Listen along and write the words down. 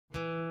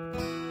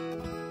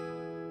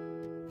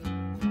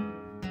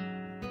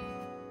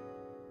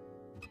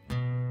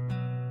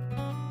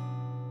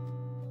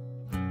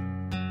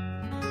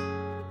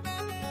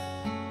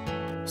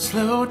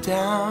Slow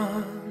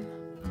down,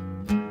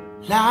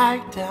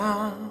 lie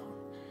down.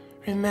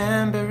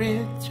 Remember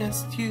it's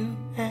just you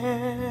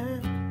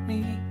and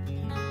me.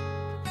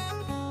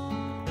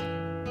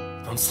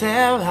 Don't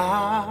sell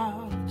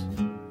out,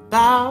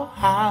 bow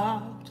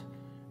out.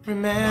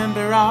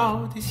 Remember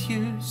how this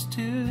used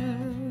to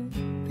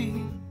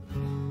be.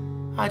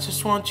 I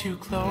just want you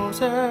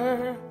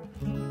closer.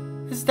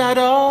 Is that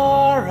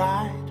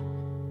alright?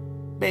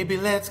 Baby,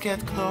 let's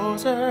get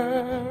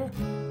closer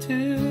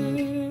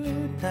tonight.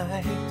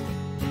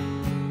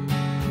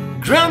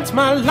 Grant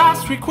my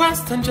last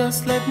request and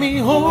just let me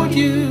hold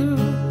you.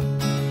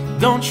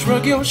 Don't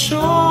shrug your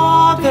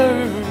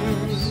shoulders.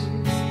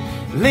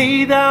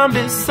 Lay down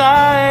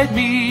beside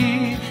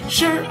me.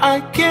 Sure,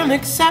 I can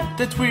accept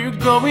that we're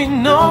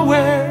going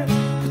nowhere,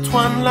 but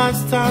one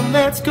last time,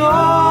 let's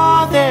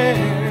go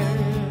there.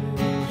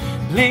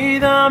 Lay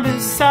down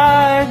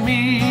beside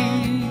me.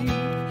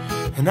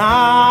 And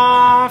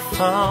I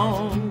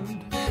found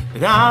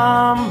that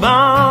I'm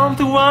bound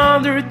to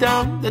wander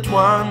down that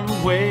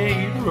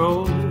one-way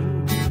road.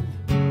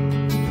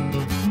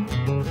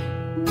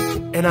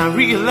 And I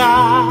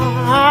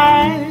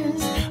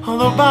realize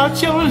all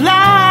about your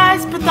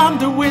lies, but I'm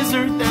the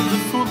wizard and the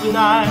fool that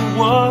I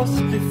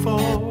was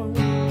before.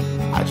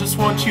 I just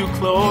want you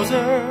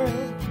closer.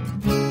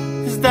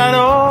 Is that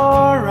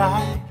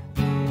alright?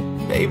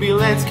 Baby,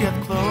 let's get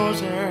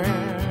closer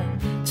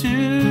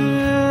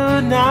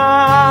tonight.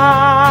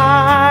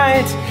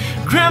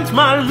 Grant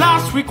my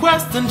last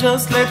request and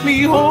just let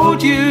me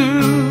hold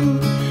you.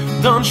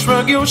 Don't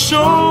shrug your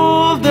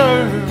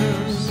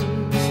shoulders.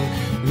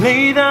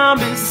 Lay down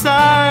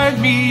beside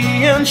me.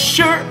 And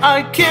sure,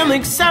 I can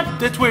accept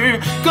that we're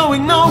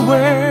going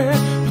nowhere,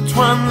 but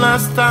one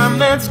last time,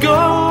 let's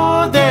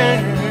go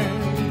there.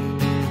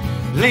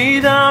 Lay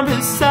down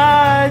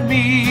beside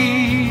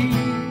me.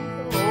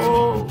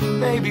 Oh,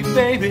 baby,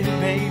 baby,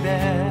 baby.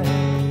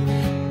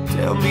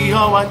 Tell me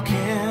how I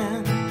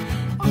can.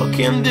 How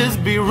can this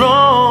be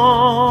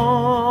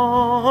wrong?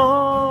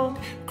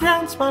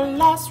 Grant my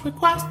last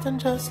request and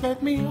just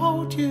let me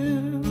hold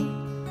you.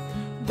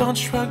 Don't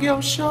shrug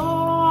your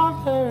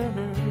shoulders.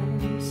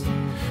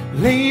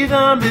 Lay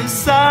down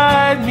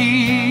beside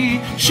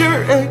me.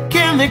 Sure, I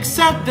can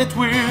accept that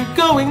we're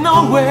going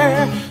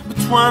nowhere, but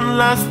one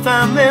last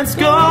time, let's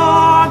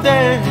go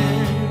there.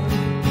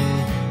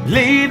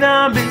 Lay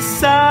down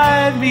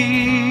beside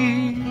me.